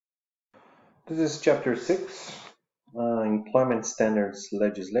This is chapter 6, employment standards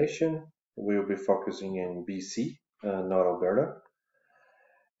legislation. We'll be focusing in BC, not Alberta.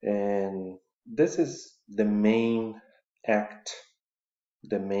 And this is the main act,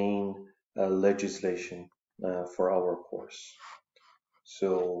 the main legislation for our course.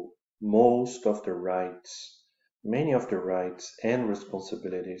 So most of the rights, many of the rights and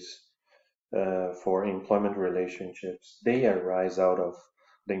responsibilities for employment relationships, they arise out of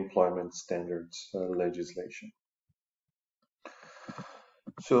the employment standards legislation.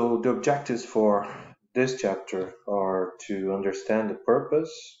 So the objectives for this chapter are to understand the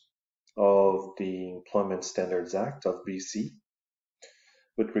purpose of the Employment Standards Act of BC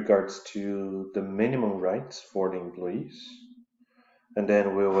with regards to the minimum rights for the employees, and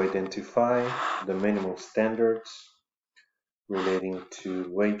then we'll identify the minimum standards relating to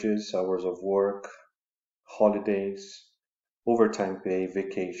wages, hours of work, holidays, overtime pay,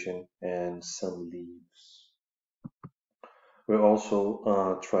 vacation, and some leaves. We'll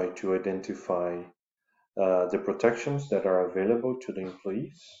also try to identify the protections that are available to the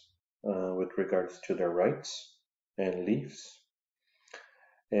employees with regards to their rights and leaves.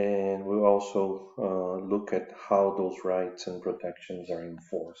 And we'll also look at how those rights and protections are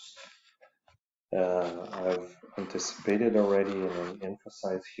enforced. I've anticipated already and I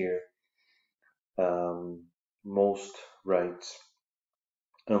emphasize here most rights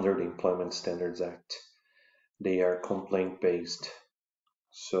under the Employment Standards Act, they are complaint based.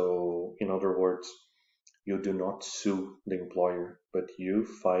 So in other words, you do not sue the employer, but you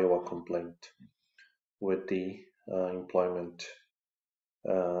file a complaint with the employment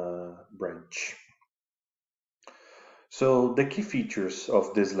branch. So the key features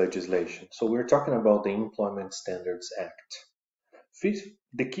of this legislation. So we're talking about the Employment Standards Act.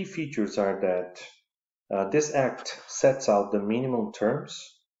 The key features are that this act sets out the minimum terms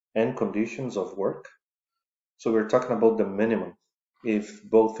and conditions of work. So we're talking about the minimum. If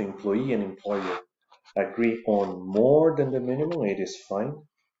both employee and employer agree on more than the minimum, it is fine.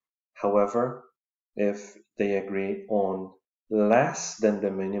 However, if they agree on less than the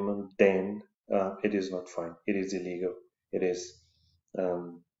minimum, then it is not fine. It is illegal. It is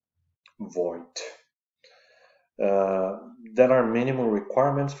void. There are minimum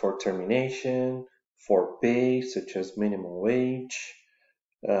requirements for termination, for pay, such as minimum wage,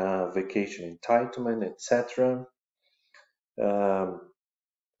 vacation entitlement, etc.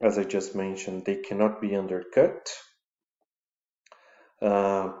 As I just mentioned, they cannot be undercut.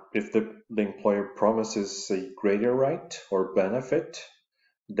 If the employer promises a greater right or benefit,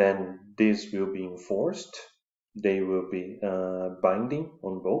 then this will be enforced. They will be binding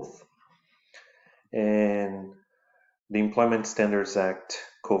on both. And the Employment Standards Act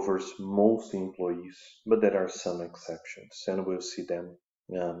covers most employees, but there are some exceptions, and we'll see them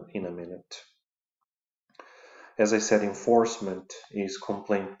in a minute. As I said, enforcement is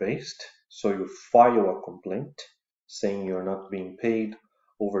complaint-based, so you file a complaint saying you're not being paid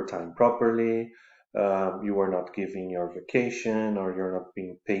overtime properly, you are not giving your vacation, or you're not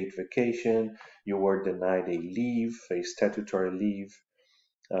being paid vacation, you were denied a leave, a statutory leave,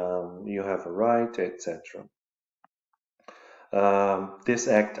 you have a right, etc. This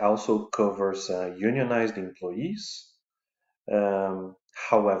act also covers unionized employees.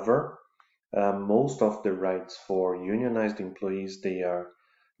 However, most of the rights for unionized employees,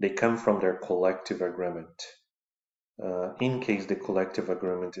 they come from their collective agreement. In case the collective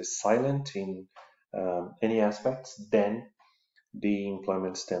agreement is silent in any aspects, then the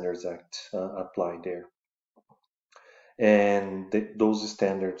Employment Standards Act apply there. And those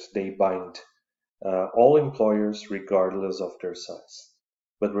standards, they bind all employers regardless of their size.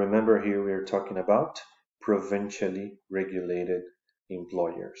 But remember, here we are talking about provincially regulated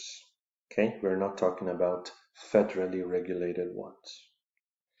employers. Okay, we're not talking about federally regulated ones.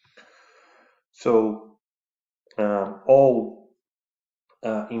 So all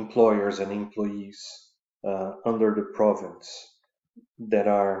employers and employees under the province that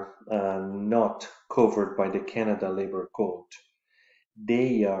are not covered by the Canada Labour Code,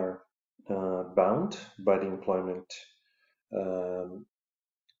 they are bound by the Employment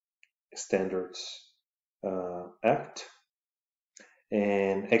Standards Act.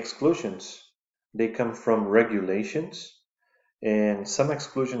 And exclusions, they come from regulations, and some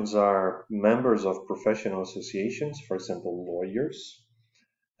exclusions are members of professional associations, for example, lawyers,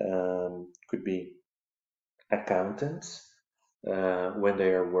 could be accountants when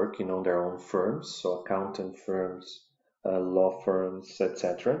they are working on their own firms, so accountant firms, law firms,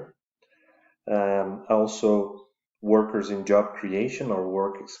 etc. Also, workers in job creation or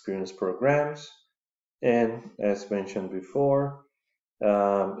work experience programs, and as mentioned before,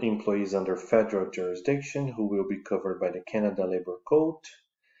 employees under federal jurisdiction who will be covered by the Canada Labor Code,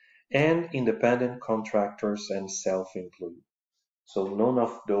 and independent contractors and self-employed. So none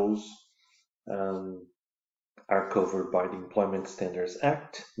of those are covered by the Employment Standards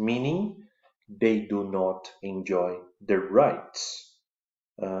Act, meaning they do not enjoy the rights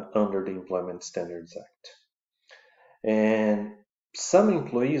under the Employment Standards Act. And some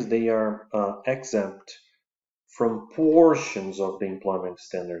employees, they are exempt from portions of the Employment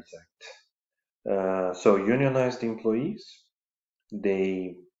Standards Act. So unionized employees,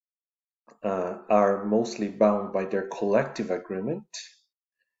 they are mostly bound by their collective agreement,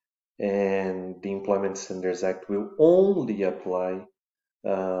 and the Employment Standards Act will only apply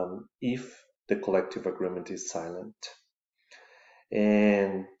if the collective agreement is silent.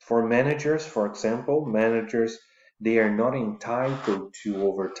 And for managers, for example, managers, they are not entitled to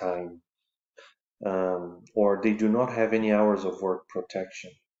overtime, or they do not have any hours of work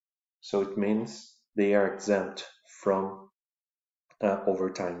protection. So it means they are exempt from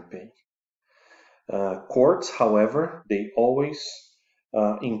overtime pay. Courts, however, they always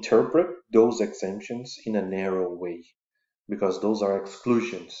interpret those exemptions in a narrow way, because those are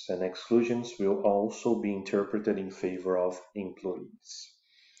exclusions, and exclusions will also be interpreted in favor of employees.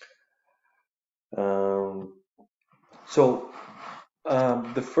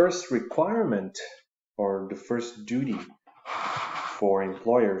 The first requirement or the first duty for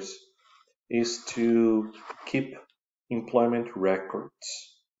employers is to keep employment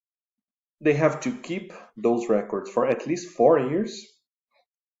records. They have to keep those records for at least 4 years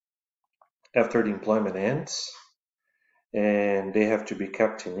after the employment ends, and they have to be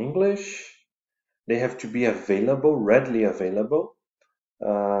kept in English. They have to be available, readily available,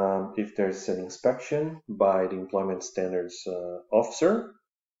 if there's an inspection by the employment standards officer.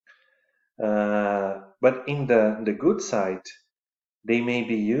 But in the good side, they may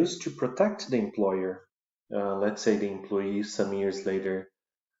be used to protect the employer. Let's say the employee some years later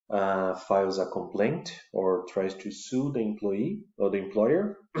files a complaint or tries to sue the employee or the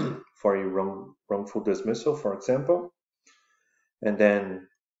employer for a wrongful dismissal, for example. And then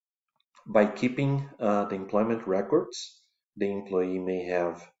by keeping the employment records, the employee may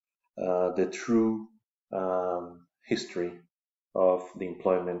have the true history of the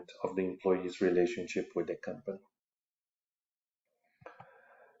employment of the employee's relationship with the company.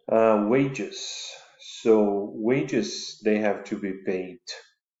 Wages. So wages, they have to be paid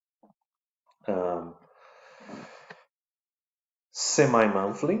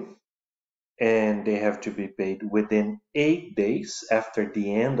semi-monthly, and they have to be paid within 8 days after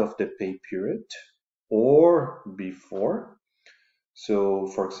the end of the pay period or before. So,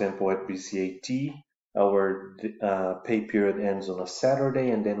 for example, at BCAT, our pay period ends on a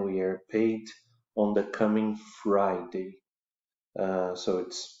Saturday, and then we are paid on the coming Friday. So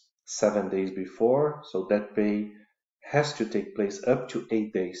it's 7 days before. So that pay has to take place up to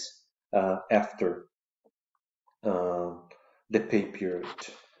 8 days after the pay period.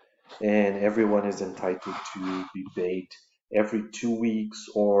 And everyone is entitled to be paid every 2 weeks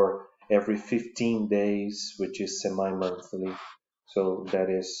or every 15 days, which is semi-monthly. So that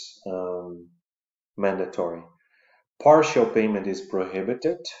is mandatory. Partial payment is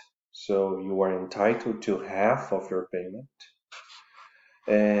prohibited, so you are entitled to half of your payment.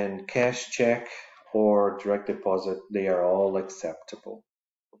 And cash check or direct deposit, they are all acceptable.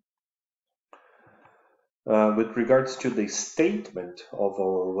 With regards to the statement of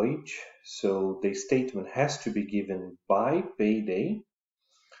our wage, so the statement has to be given by payday,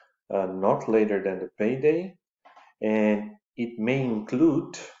 not later than the payday, and it may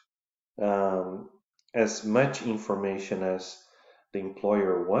include as much information as the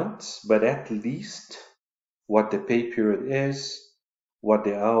employer wants, but at least what the pay period is, what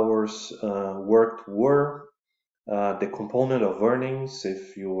the hours worked were, the component of earnings,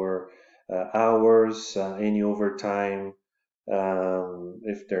 if your hours, any overtime,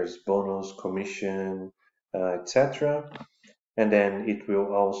 if there's bonus, commission, etc. And then it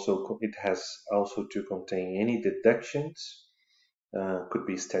has also to contain any deductions, could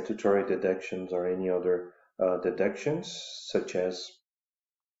be statutory deductions or any other deductions, such as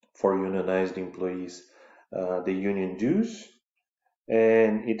for unionized employees, the union dues,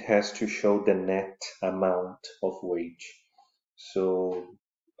 and it has to show the net amount of wage. So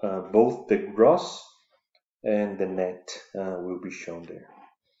both the gross and the net will be shown there.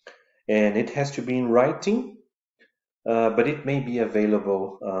 And it has to be in writing, but it may be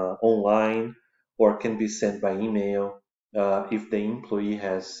available online or can be sent by email if the employee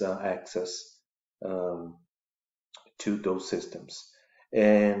has access to those systems.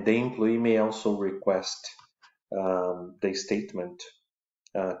 And the employee may also request the statement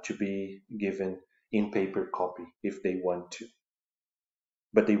to be given in paper copy if they want to,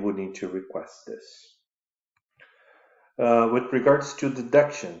 but they would need to request this. With regards to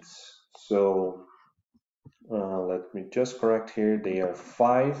deductions, so let me just correct here, there are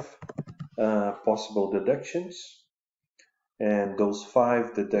 5 possible deductions, and those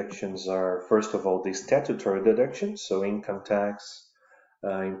 5 deductions are, first of all, the statutory deductions, so income tax,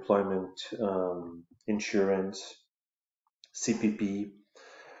 employment insurance, CPP,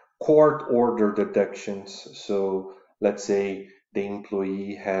 court order deductions. So let's say the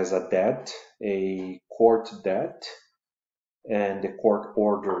employee has a debt, a court debt, and the court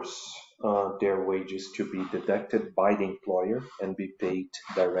orders their wages to be deducted by the employer and be paid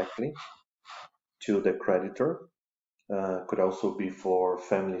directly to the creditor. Could also be for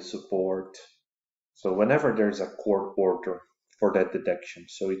family support. So whenever there's a court order for that deduction,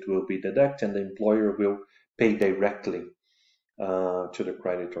 so it will be deducted and the employer will pay directly to the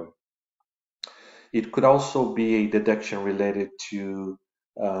creditor. It could also be a deduction related to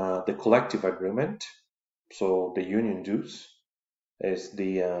the collective agreement. So the union dues is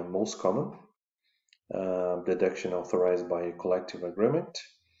the most common deduction authorized by a collective agreement.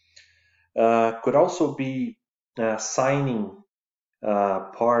 Could also be signing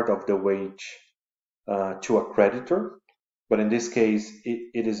part of the wage to a creditor, but in this case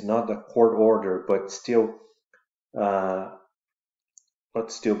it is not a court order, but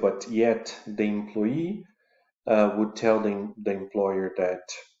yet the employee would tell the employer that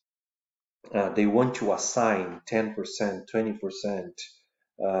they want to assign 10%, 20%,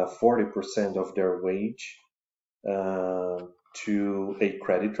 40% of their wage to a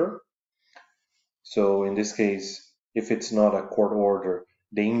creditor. So in this case, if it's not a court order,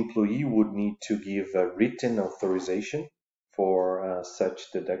 the employee would need to give a written authorization for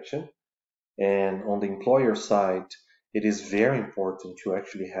such deduction. And on the employer side, it is very important to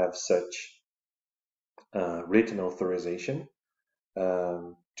actually have such written authorization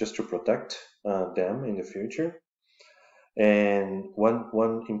just to protect them in the future. And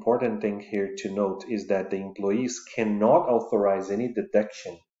one important thing here to note is that the employees cannot authorize any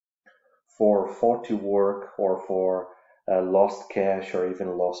deduction for faulty work or for lost cash or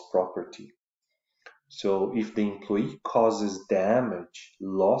even lost property. So if the employee causes damage,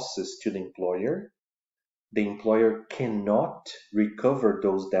 losses to the employer cannot recover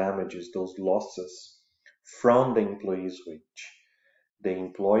those damages, those losses from the employee's wage. The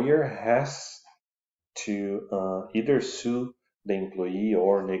employer has to either sue the employee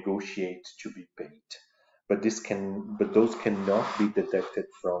or negotiate to be paid. But those cannot be deducted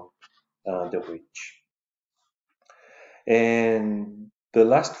from the wage. And the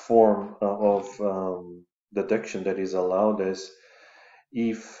last form of deduction that is allowed is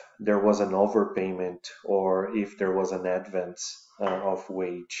if there was an overpayment or if there was an advance of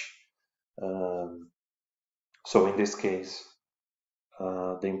wage. So in this case,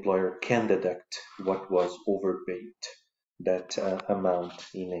 the employer can deduct what was overpaid, that amount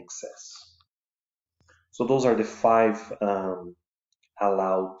in excess. So those are the 5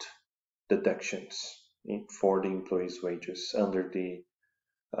 allowed deductions for the employee's wages under the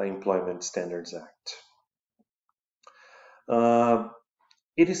Employment Standards Act.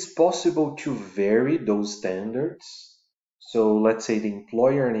 It is possible to vary those standards. So let's say the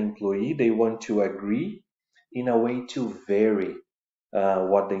employer and employee, they want to agree in a way to vary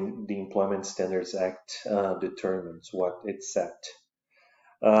what the Employment Standards Act determines, what it set.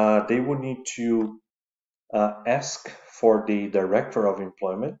 They would need to ask for the Director of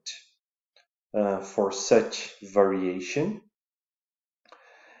Employment for such variation,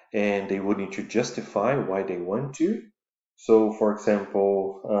 and they would need to justify why they want to. So for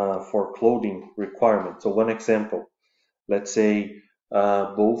example, for clothing requirements, so one example, let's say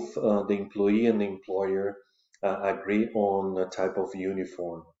both the employee and the employer agree on a type of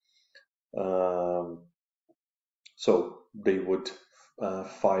uniform. So they would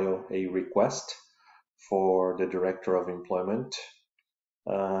file a request for the Director of Employment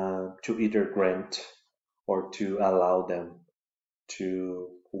to either grant or to allow them to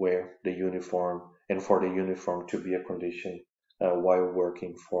wear the uniform and for the uniform to be a condition while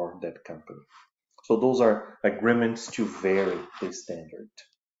working for that company. So those are agreements to vary the standard.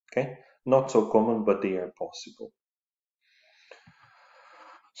 Okay, not so common, but they are possible.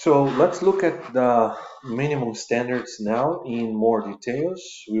 So let's look at the minimum standards now in more details.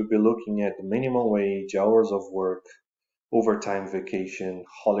 We'll be looking at the minimum wage, hours of work, overtime, vacation,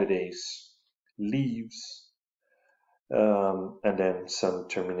 holidays, leaves, and then some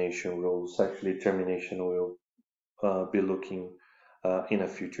termination rules. Actually, termination we'll be looking in a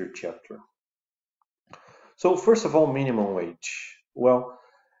future chapter. So first of all, minimum wage. Well,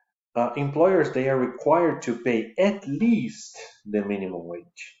 employers, they are required to pay at least the minimum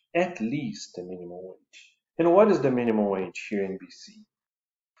wage. At least the minimum wage. And what is the minimum wage here in BC?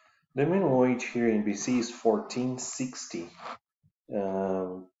 The minimum wage here in BC is $14.60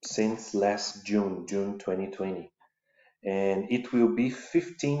 since last June 2020. And it will be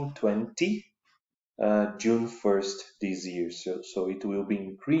 $15.20 June 1st this year. So it will be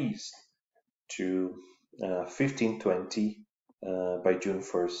increased to $15.20 by June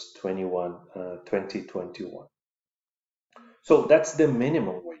 1st, 2021. So that's the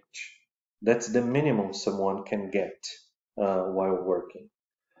minimum wage. That's the minimum someone can get while working.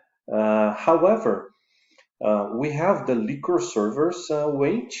 However, we have the liquor servers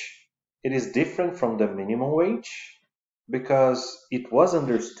wage. It is different from the minimum wage because it was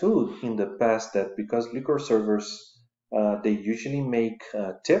understood in the past that because liquor servers they usually make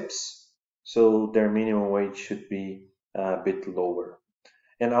tips, so their minimum wage should be a bit lower.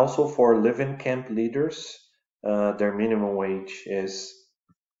 And also for live-in camp leaders, their minimum wage is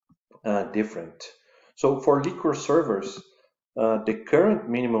different. So for liquor servers, the current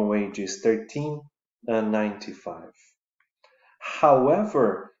minimum wage is $13.95.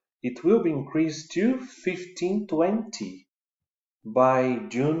 However, it will be increased to $15.20 by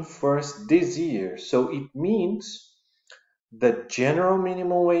June 1st this year. So it means the general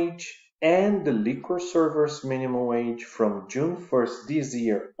minimum wage and the liquor servers minimum wage from June 1st this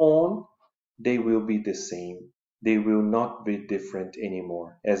year on, they will be the same. They will not be different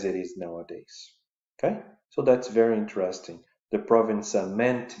anymore as it is nowadays. Okay, so that's very interesting. The province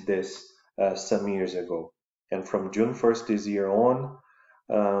meant this some years ago, and from June 1st this year on,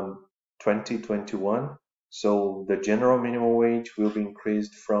 2021, so the general minimum wage will be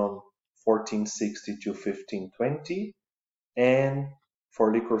increased from $14.60 to $15.20, and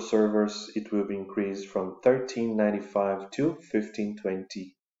for liquor servers it will be increased from $13.95 to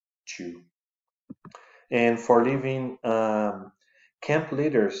 $15.22. And for living camp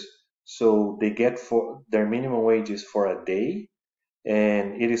leaders, so they get for their minimum wages for a day,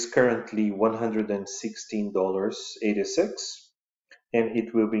 and it is currently $116.86, and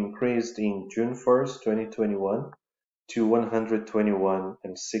it will be increased in June 1st, 2021 to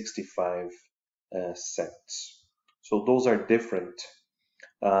 $121.65. So those are different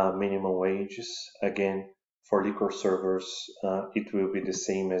minimum wages. Again, for liquor servers, it will be the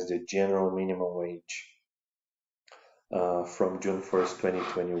same as the general minimum wage from June 1st,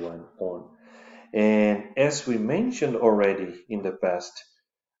 2021 on. And as we mentioned already in the past,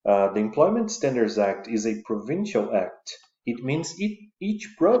 the Employment Standards Act is a provincial act. It means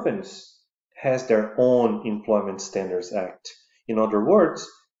each province has their own Employment Standards Act. In other words,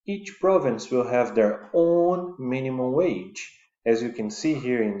 each province will have their own minimum wage. As you can see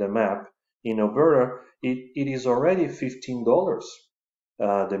here in the map, in Alberta, it is already $15,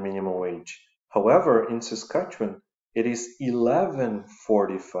 the minimum wage. However, in Saskatchewan, it is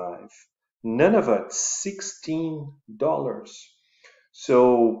 $11.45. Nunavut, $16.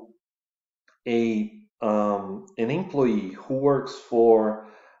 So an employee who works for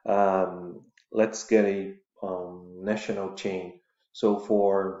let's get a national chain, so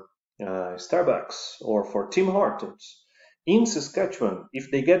for Starbucks or for Tim Hortons in Saskatchewan, if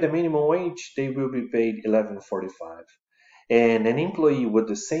they get the minimum wage, they will be paid $11.45. And an employee with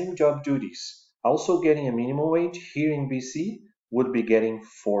the same job duties, also getting a minimum wage here in BC, would be getting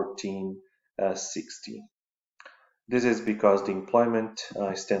 $14.60. This is because the Employment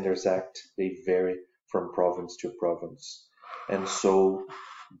Standards Act, they vary from province to province, and so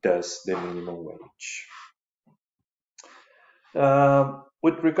does the minimum wage.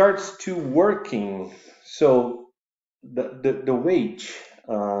 With regards to working, so the wage,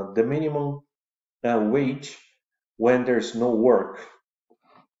 the minimum wage when there's no work.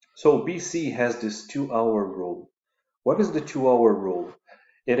 So BC has this 2-hour rule. What is the 2-hour rule?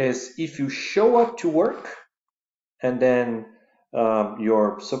 It is if you show up to work and then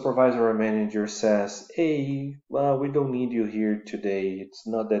your supervisor or manager says, hey, well, we don't need you here today, it's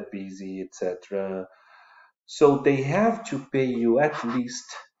not that busy, etc. So they have to pay you at least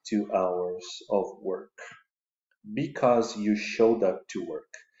 2 hours of work because you showed up to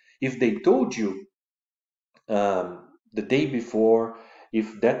work. If they told you the day before,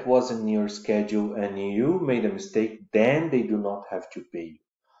 if that wasn't your schedule and you made a mistake, then they do not have to pay you.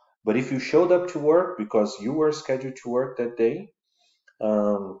 But if you showed up to work because you were scheduled to work that day,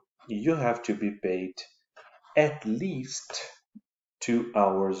 you have to be paid at least 2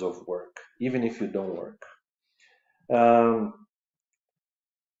 hours of work, even if you don't work.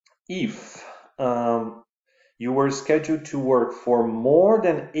 If you were scheduled to work for more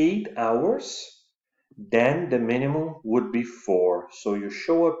than 8 hours then the minimum would be 4. So you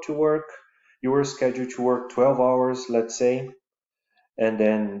show up to work, you were scheduled to work 12 hours, let's say, and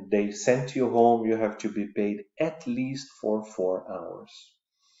then they sent you home, you have to be paid at least for 4 hours.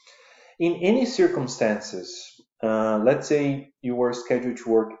 In any circumstances, let's say you were scheduled to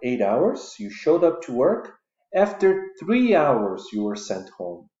work 8 hours, you showed up to work, after 3 hours you were sent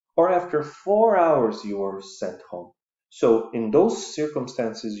home, or after 4 hours you were sent home. So in those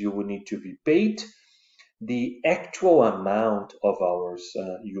circumstances, you would need to be paid the actual amount of hours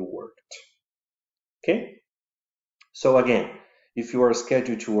you worked. Okay? So again, if you are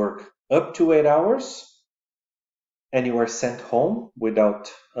scheduled to work up to 8 hours and you are sent home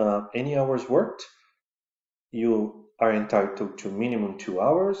without any hours worked, you are entitled to minimum 2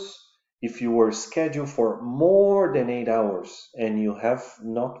 hours. If you were scheduled for more than 8 hours and you have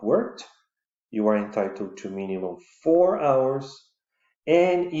not worked, you are entitled to minimum 4 hours.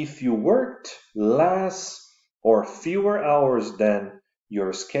 And if you worked less or fewer hours than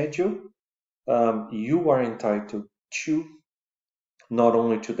your schedule, you are entitled to not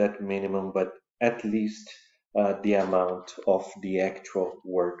only to that minimum, but at least the amount of the actual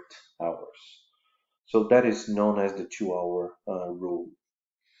worked hours. So that is known as the 2-hour rule.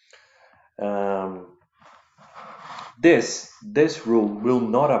 This rule will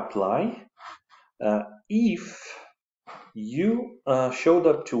not apply if you showed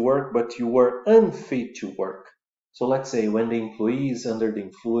up to work but you were unfit to work. So let's say when the employee is under the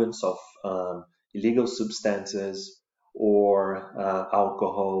influence of illegal substances or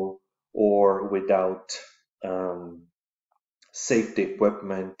alcohol or without safety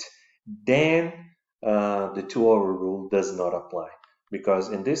equipment, then the 2-hour rule does not apply, because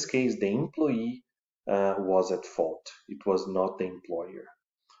in this case the employee was at fault. It was not the employer.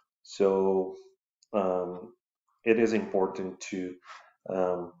 So it is important to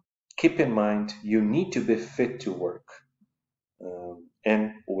keep in mind you need to be fit to work,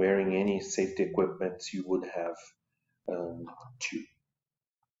 and wearing any safety equipment you would have to.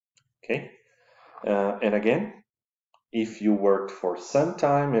 Okay, and again, if you worked for some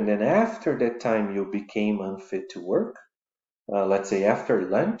time and then after that time you became unfit to work, let's say after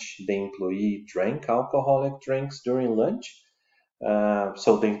lunch the employee drank alcoholic drinks during lunch,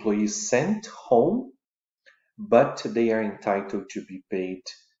 so the employee is sent home, but they are entitled to be paid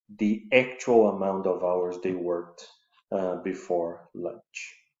the actual amount of hours they worked before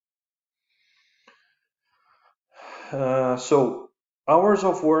lunch. So hours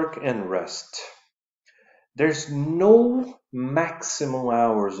of work and rest. There's no maximum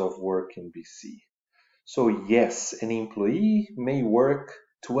hours of work in BC. So yes, an employee may work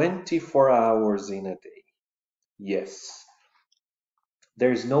 24 hours in a day. Yes.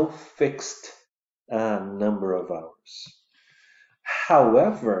 There's no fixed number of hours.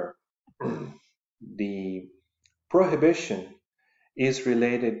 However, the prohibition is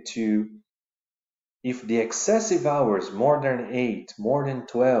related to if the excessive hours, more than 8, more than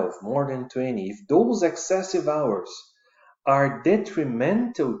 12, more than 20, if those excessive hours are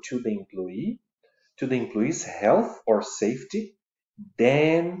detrimental to the employee's health or safety,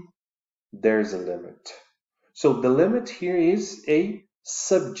 then there's a limit. So the limit here is a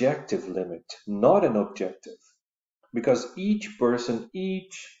subjective limit, not an objective, because each person,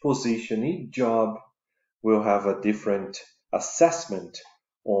 each position, each job will have a different assessment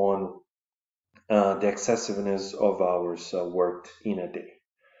on the excessiveness of hours worked in a day.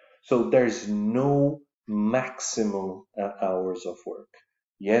 So there's no maximum hours of work.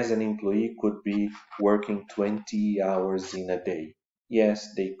 Yes, an employee could be working 20 hours in a day.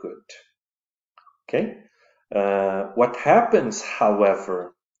 Yes, they could. Okay. What happens,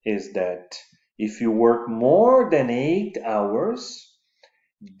 however, is that if you work more than 8 hours,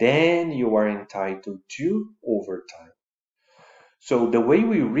 then you are entitled to overtime. So the way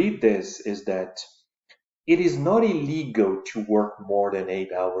we read this is that it is not illegal to work more than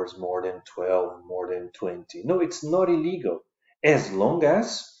 8 hours, more than 12, more than 20. No, it's not illegal, as long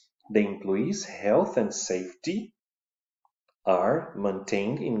as the employee's health and safety are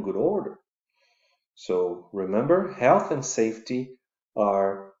maintained in good order. So remember, health and safety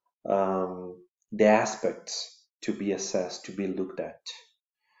are the aspects to be assessed, to be looked at.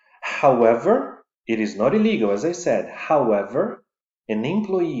 However, it is not illegal, as I said. However, an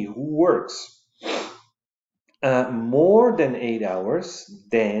employee who works more than 8 hours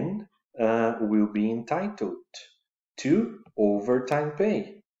then will be entitled to overtime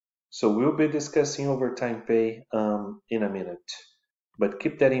pay. So we'll be discussing overtime pay in a minute. But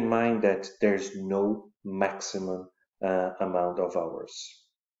keep that in mind that there's no maximum amount of hours.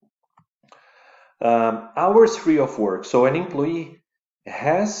 Hours free of work. So an employee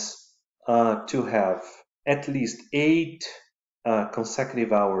has to have at least 8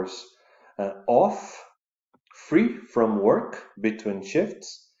 consecutive hours off, free from work between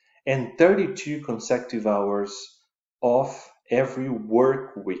shifts, and 32 consecutive hours off every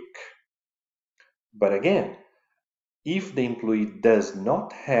work week. But again, if the employee does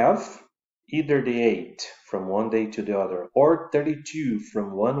not have either the 8 from one day to the other or 32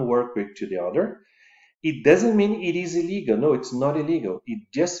 from one work week to the other, it doesn't mean it is illegal. No, it's not illegal. It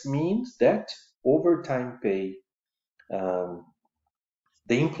just means that overtime pay, the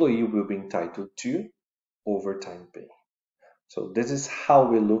employee will be entitled to overtime pay. So this is how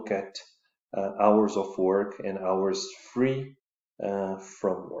we look at hours of work and hours free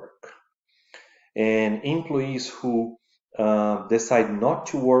from work. And employees who decide not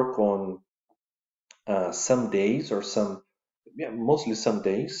to work on some days or mostly some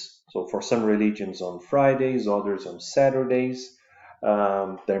days. So for some religions on Fridays, others on Saturdays.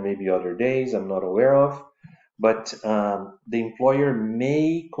 There may be other days I'm not aware of, but the employer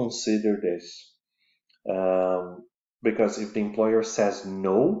may consider this because if the employer says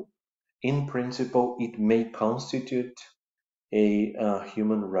no, in principle, it may constitute a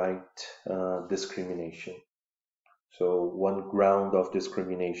human right discrimination. So one ground of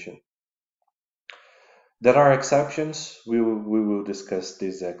discrimination. There are exceptions. We will discuss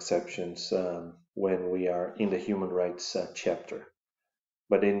these exceptions when we are in the human rights chapter.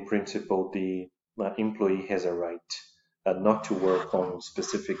 But in principle, the employee has a right not to work on a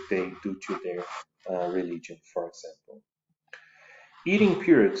specific day due to their religion, for example. Eating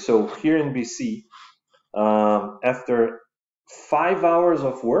period. So here in BC, after 5 hours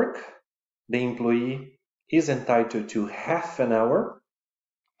of work, the employee is entitled to half an hour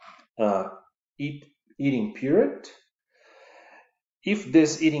eating period. If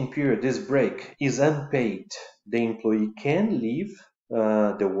this eating period, this break, is unpaid, the employee can leave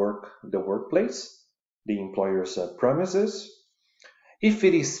the workplace, the employer's premises. If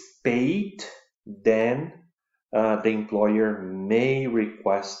it is paid, then the employer may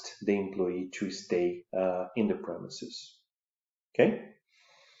request the employee to stay in the premises. Okay.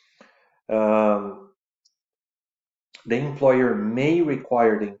 The employer may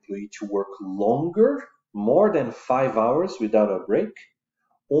require the employee to work longer, more than 5 hours without a break,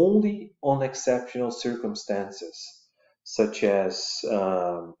 only on exceptional circumstances, such as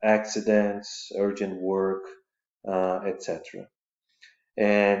accidents, urgent work, etc.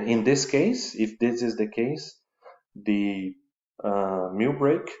 And in this case, if this is the case, the meal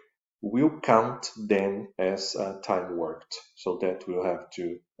break will count then as time worked, so that will have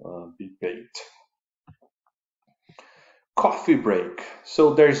to be paid. Coffee break.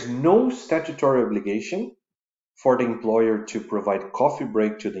 So there's no statutory obligation for the employer to provide coffee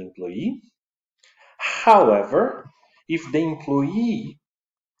break to the employee. However, if the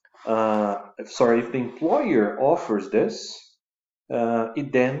employer offers this,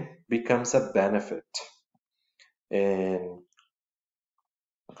 it then becomes a benefit. And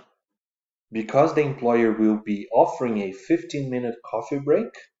because the employer will be offering a 15-minute coffee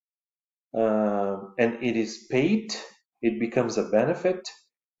break, and it is paid, it becomes a benefit,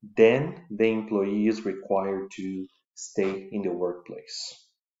 then the employee is required to stay in the workplace.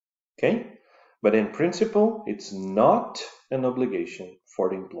 Okay? But in principle, it's not an obligation for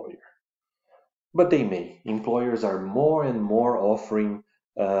the employer. But they may. Employers are more and more offering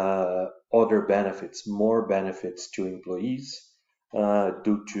other benefits, more benefits to employees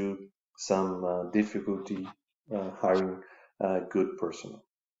due to some difficulty hiring good personnel.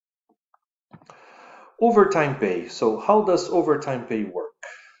 Overtime pay. So how does overtime pay work?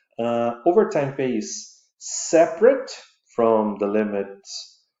 Overtime pay is separate from the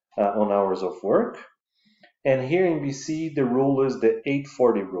limits on hours of work. And here in BC, the rule is the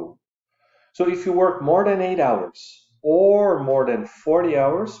 840 rule. So if you work more than 8 hours or more than 40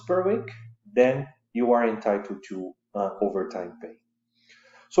 hours per week, then you are entitled to overtime pay.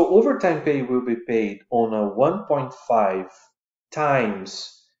 So overtime pay will be paid on a 1.5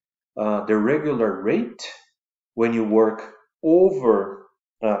 times the regular rate when you work over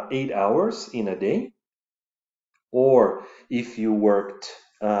 8 hours in a day, or if you worked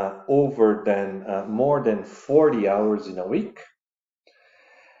more than 40 hours in a week,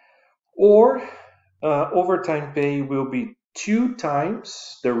 or overtime pay will be 2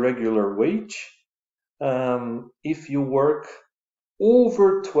 times the regular wage if you work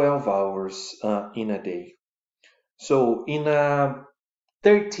over 12 hours in a day. So in a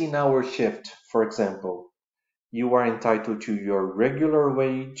 13-hour shift, for example, you are entitled to your regular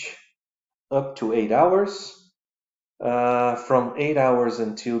wage up to 8 hours. From 8 hours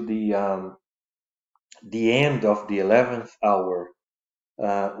until the end of the 11th hour,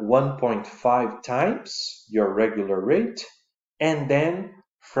 1.5 times your regular rate, and then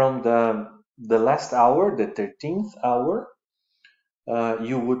from the last hour, the 13th hour,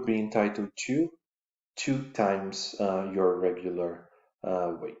 you would be entitled to 2 times your regular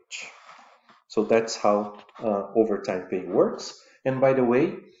wage. So that's how overtime pay works. And by the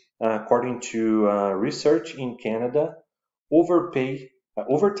way, according to research in Canada,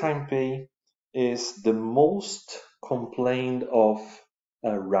 overtime pay is the most complained of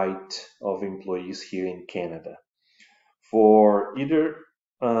right of employees here in Canada for either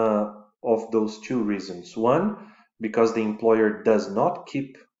of those two reasons. One, because the employer does not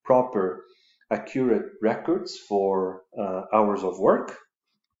keep proper, accurate records for hours of work,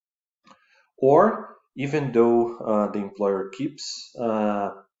 or even though the employer keeps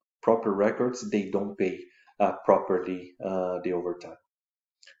proper records, they don't pay properly the overtime.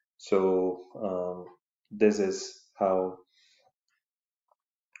 So this is how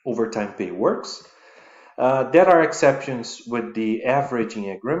overtime pay works. There are exceptions with the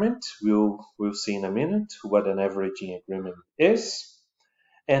averaging agreement. We'll see in a minute what an averaging agreement is.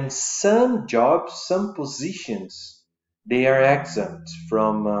 And some jobs, some positions, they are exempt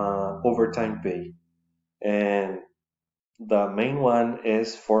from overtime pay. And the main one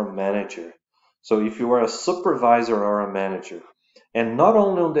is for manager. So if you are a supervisor or a manager, and not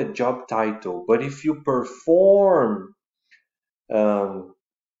only on the job title, but if you perform um,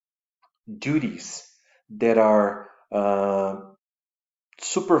 duties that are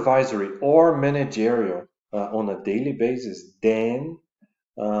supervisory or managerial on a daily basis, then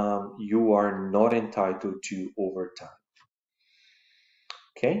you are not entitled to overtime.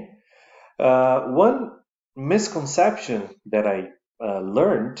 Okay. One misconception that I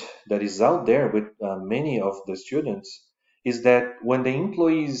learned that is out there with many of the students is that when the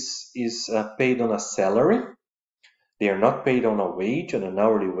employees is paid on a salary, they are not paid on a wage, on an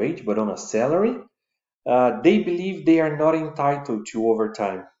hourly wage, but on a salary, they believe they are not entitled to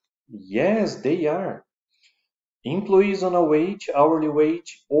overtime. Yes, they are. Employees on a wage, hourly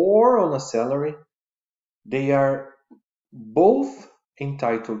wage, or on a salary, they are both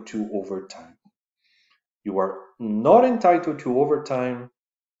entitled to overtime. You are not entitled to overtime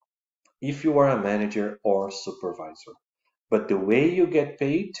if you are a manager or supervisor. But the way you get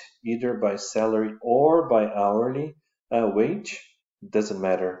paid, either by salary or by hourly wage, doesn't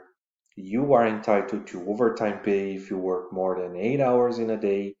matter. You are entitled to overtime pay if you work more than 8 hours in a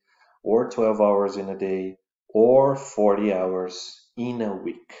day, or 12 hours in a day, or 40 hours in a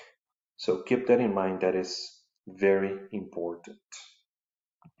week. So keep that in mind. That is very important.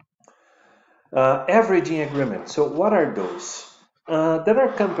 Averaging agreement. So what are those? There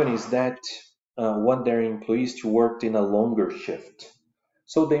are companies that want their employees to work in a longer shift.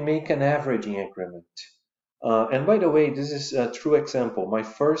 So they make an averaging agreement. And by the way, this is a true example. My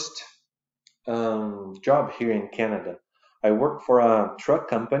first job here in Canada, I worked for a truck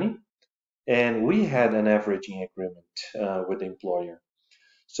company, and we had an averaging agreement with the employer.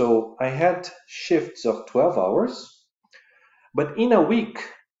 So I had shifts of 12 hours, but in a week,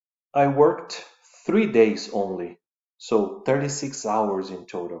 I worked 3 days only, so 36 hours in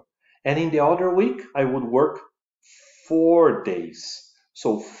total. And in the other week, I would work 4 days,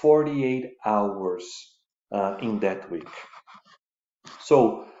 so 48 hours in that week.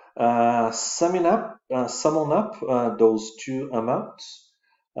 So summing up those two amounts,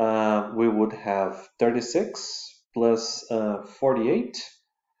 we would have 36 plus 48.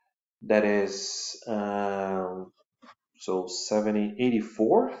 That is so 70,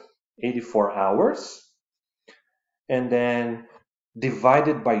 84 hours. And then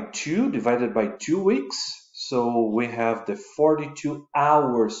divided by 2 weeks. So we have the 42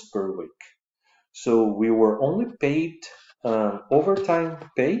 hours per week. So we were only paid overtime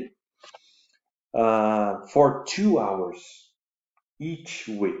pay for 2 hours each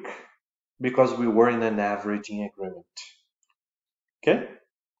week because we were in an averaging agreement. Okay?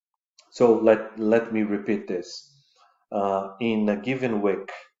 So let me repeat this. In a given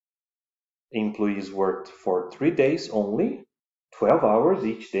week, employees worked for 3 days only, 12 hours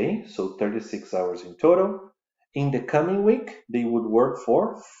each day, so 36 hours in total. In the coming week, they would work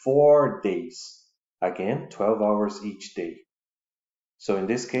for 4 days, again, 12 hours each day. So in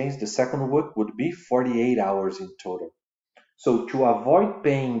this case, the second week would be 48 hours in total. So to avoid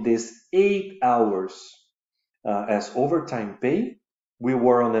paying these 8 hours as overtime pay, we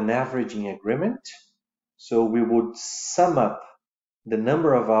were on an averaging agreement. So we would sum up the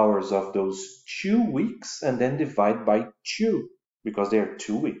number of hours of those 2 weeks and then divide by 2 because they are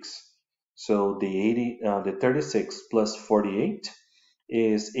 2 weeks. So the 36 plus 48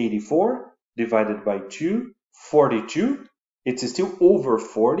 is 84 divided by 2, 42. It's still over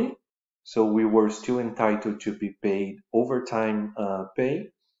 40, so we were still entitled to be paid overtime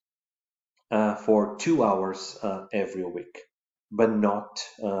pay for 2 hours every week, but not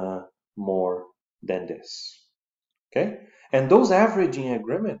more than this. Okay, and those averaging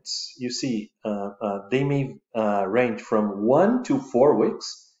agreements, you see, they may range from 1 to 4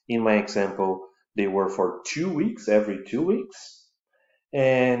 weeks. In my example, they were for 2 weeks, every 2 weeks,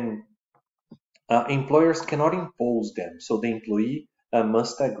 and employers cannot impose them, so the employee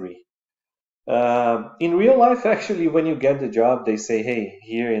must agree. In real life, actually, when you get the job, they say, hey,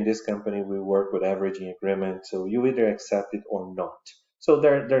 here in this company, we work with averaging agreement, so you either accept it or not. So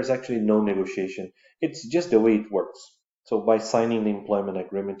there's actually no negotiation. It's just the way it works. So by signing the employment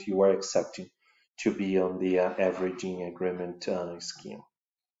agreement, you are accepting to be on the averaging agreement scheme.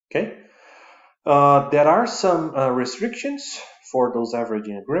 Okay. There are some restrictions for those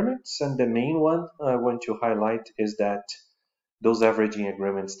averaging agreements, and the main one I want to highlight is that those averaging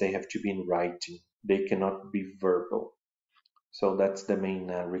agreements, they have to be in writing. They cannot be verbal. So that's the main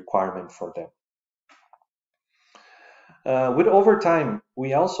requirement for them. With overtime,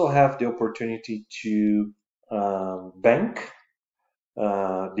 we also have the opportunity to bank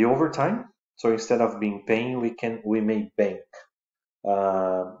the overtime. So instead of being paying, we may bank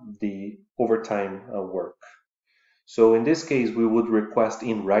the overtime work. So in this case, we would request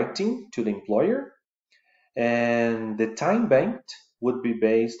in writing to the employer, and the time banked would be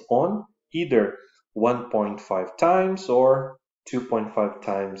based on either 1.5 times or 2.5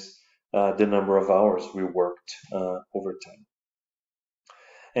 times the number of hours we worked overtime.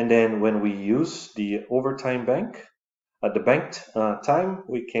 And then when we use the overtime bank, at the banked time,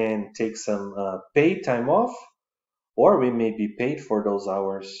 we can take some paid time off, or we may be paid for those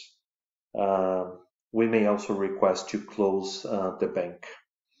hours. We may also request to close the bank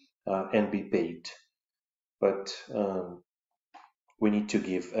and be paid. But we need to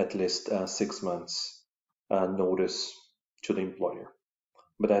give at least 6 months notice to the employer.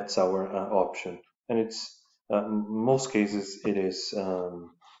 But that's our option, and it's in most cases it is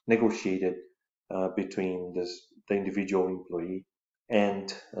negotiated between the individual employee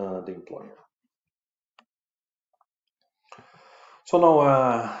and the employer. So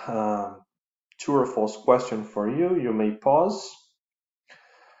now true or false question for you. You may pause.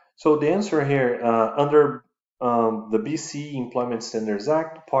 So the answer here, under the BC Employment Standards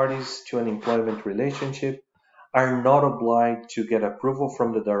Act, parties to an employment relationship are not obliged to get approval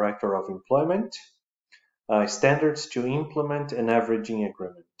from the Director of Employment standards to implement an averaging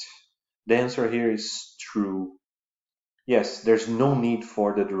agreement. The answer here is true. Yes, there's no need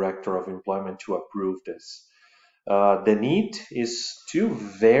for the Director of Employment to approve this. The need is to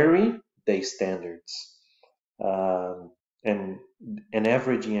vary the standards. And an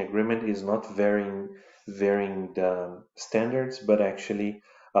averaging agreement is not varying the standards, but actually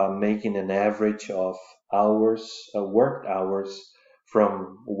making an average of hours, worked hours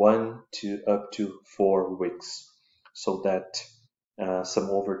from 1 to up to 4 weeks, so that some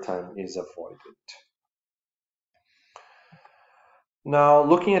overtime is avoided. Now,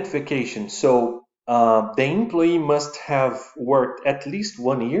 looking at vacation, so the employee must have worked at least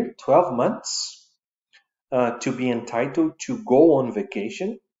 1 year, 12 months, to be entitled to go on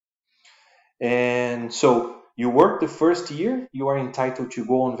vacation. And so you work the first year, you are entitled to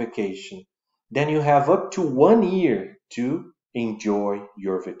go on vacation. Then you have up to 1 year to enjoy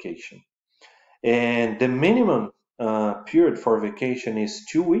your vacation. And the minimum period for vacation is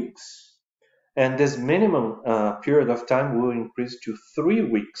 2 weeks. And this minimum period of time will increase to 3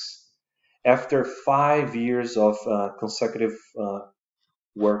 weeks after 5 years of consecutive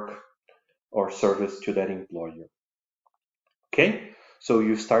work or service to that employer. Okay, so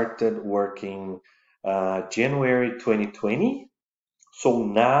you started working January 2020. So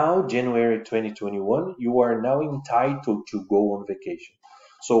now, January 2021, you are now entitled to go on vacation.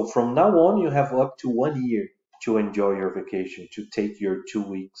 So from now on, you have up to 1 year to enjoy your vacation, to take your 2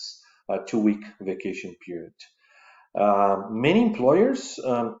 weeks, 2-week vacation period. Many employers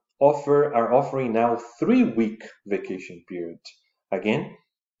are offering now 3-week vacation period. Again,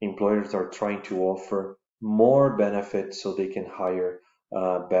 employers are trying to offer more benefits so they can hire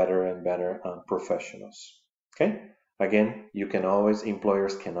better and better professionals. Okay. Again,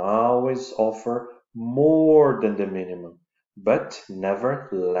 employers can always offer more than the minimum, but never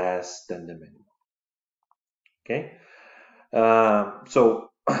less than the minimum. Okay. So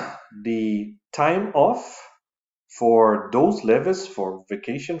the time off for those levies for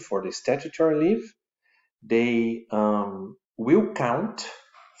vacation, for the statutory leave, they will count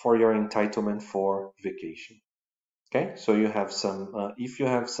for your entitlement for vacation. Okay, so you have some, if you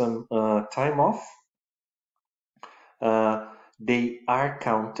have some time off, they are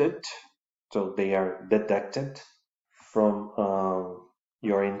counted, so they are deducted from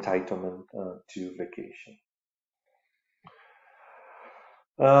your entitlement to vacation.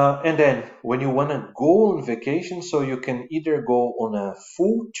 And then when you want to go on vacation, so you can either go on a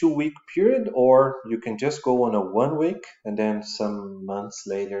full 2 week period, or you can just go on a 1 week, and then some months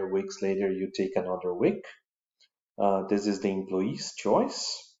later, weeks later, you take another week. This is the employee's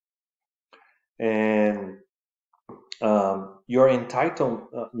choice. And your the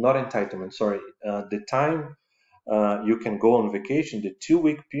time you can go on vacation, the 2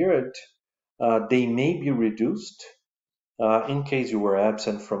 week period, they may be reduced in case you were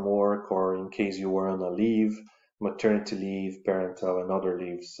absent from work, or in case you were on a leave, maternity leave, parental, and other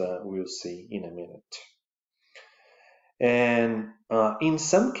leaves we'll see in a minute. And in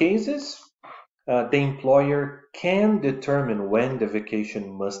some cases, the employer can determine when the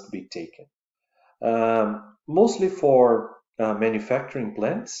vacation must be taken. Mostly for manufacturing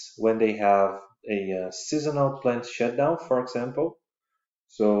plants, when they have a seasonal plant shutdown, for example.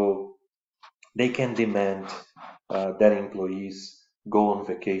 So they can demand that employees go on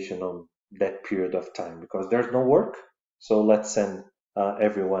vacation on that period of time because there's no work. So let's send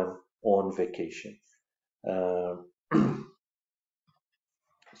everyone on vacation.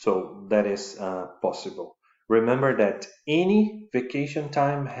 So that is possible. Remember that any vacation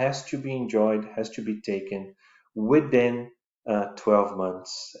time has to be enjoyed, has to be taken within 12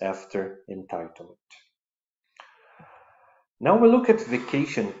 months after entitlement. Now we look at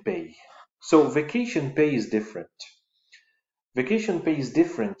vacation pay. So vacation pay is different. Vacation pay is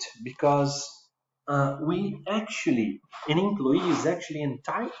different because an employee is actually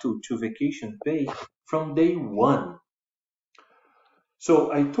entitled to vacation pay from day one.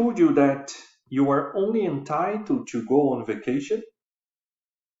 So I told you that you are only entitled to go on vacation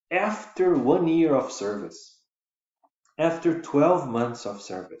after 1 year of service, after 12 months of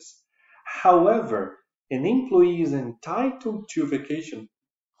service. However, an employee is entitled to vacation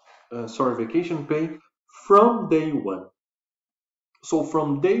pay from day one. So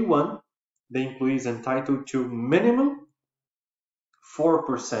from day one, the employee is entitled to minimum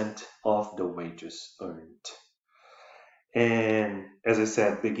 4% of the wages earned. And as I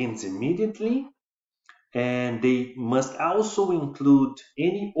said, begins immediately, and they must also include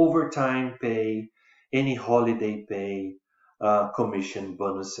any overtime pay, any holiday pay, commission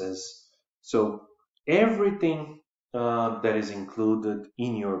bonuses. So everything that is included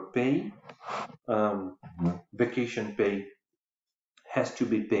in your pay, vacation pay, has to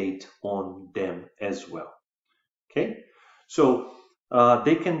be paid on them as well. Okay, so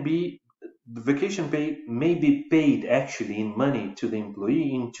the vacation pay may be paid actually in money to the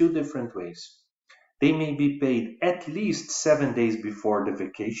employee in two different ways. They may be paid at least 7 days before the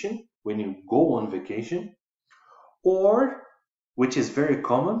vacation, when you go on vacation, or, which is very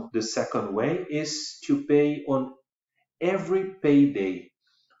common, the second way is to pay on every payday.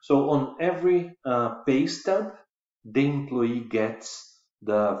 So on every pay stub, the employee gets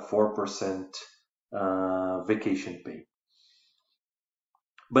the 4% vacation pay.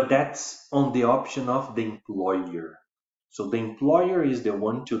 But that's on the option of the employer. So the employer is the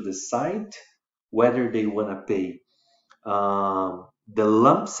one to decide whether they want to pay the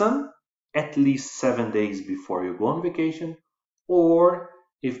lump sum at least 7 days before you go on vacation, or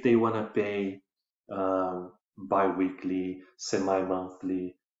if they want to pay bi-weekly,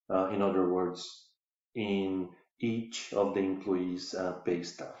 semi-monthly, in other words, in each of the employees' pay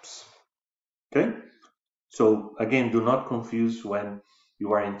stubs. Okay? So again, do not confuse when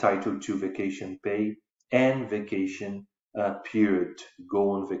you are entitled to vacation pay and vacation period,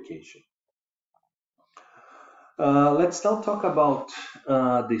 go on vacation. Let's now talk about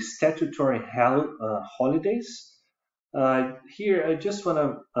the statutory holidays. Here, I just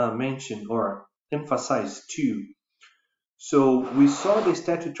want to mention or emphasize two. So we saw the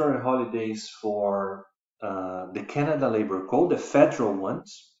statutory holidays for the Canada Labor Code, the federal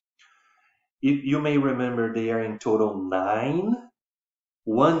ones. You may remember they are in total 9.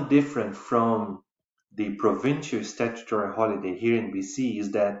 One different from the provincial statutory holiday here in BC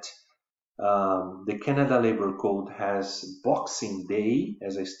is that the Canada Labor Code has Boxing Day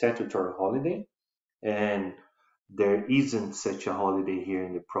as a statutory holiday, and there isn't such a holiday here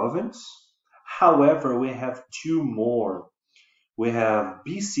in the province. However, we have 2 more. We have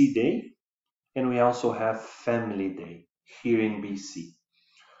BC Day, and we also have Family Day here in BC.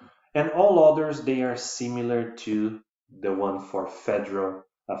 And all others, they are similar to the one for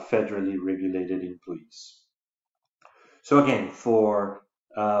federally regulated employees. So again, for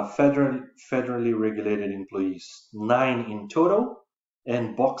federally regulated employees, 9 in total,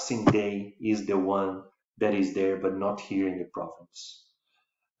 and Boxing Day is the one that is there, but not here in the province.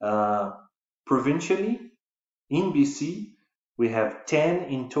 Provincially, in BC, we have 10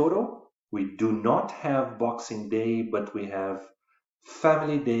 in total. We do not have Boxing Day, but we have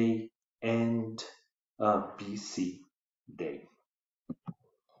Family Day and BC Day.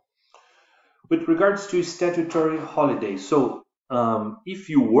 With regards to statutory holidays, so if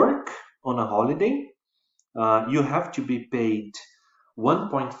you work on a holiday, you have to be paid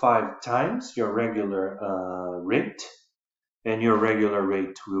 1.5 times your regular rate, and your regular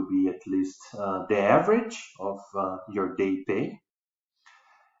rate will be at least the average of your day pay.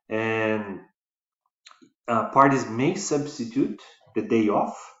 And parties may substitute the day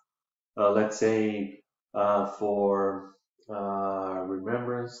off, let's say for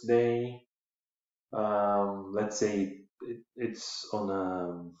Remembrance Day. Let's say it's on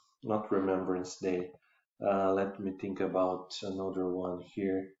a not Remembrance Day. Let me think about another one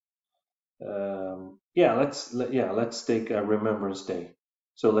here. Let's take a Remembrance Day.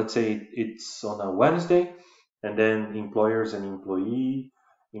 So let's say it's on a Wednesday, and then employers and employees,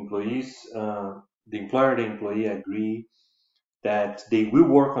 the employer and the employee agree that they will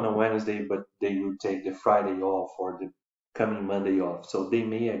work on a Wednesday, but they will take the Friday off or the coming Monday off. So they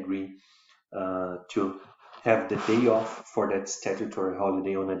may agree to have the day off for that statutory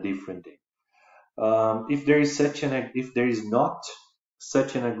holiday on a different day. If there is not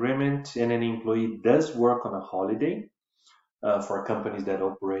such an agreement and an employee does work on a holiday for companies that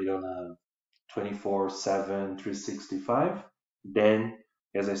operate on a 24/7, 365, then,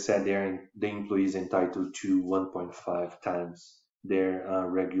 as I said, the employee is entitled to 1.5 times their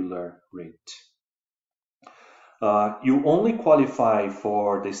regular rate. You only qualify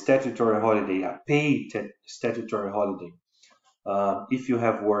for the statutory holiday, a paid statutory holiday, if you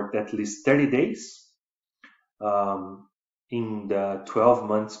have worked at least 30 days in the 12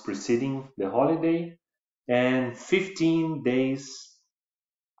 months preceding the holiday, and 15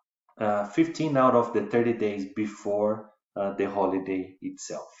 out of the 30 days before the holiday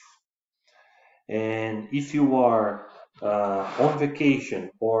itself. And if you are on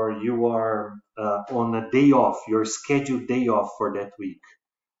vacation, or you are on a day off, your scheduled day off for that week,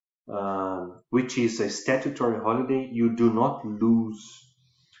 which is a statutory holiday, you do not lose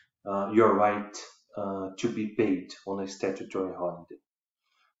your right to be paid on a statutory holiday.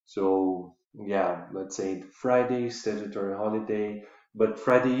 So yeah, let's say Friday, statutory holiday, but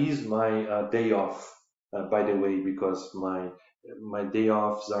Friday is my day off, by the way, because my day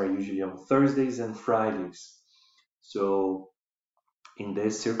offs are usually on Thursdays and Fridays. So in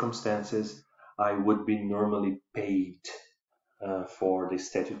these circumstances, I would be normally paid for the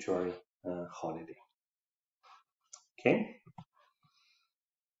statutory holiday. Okay.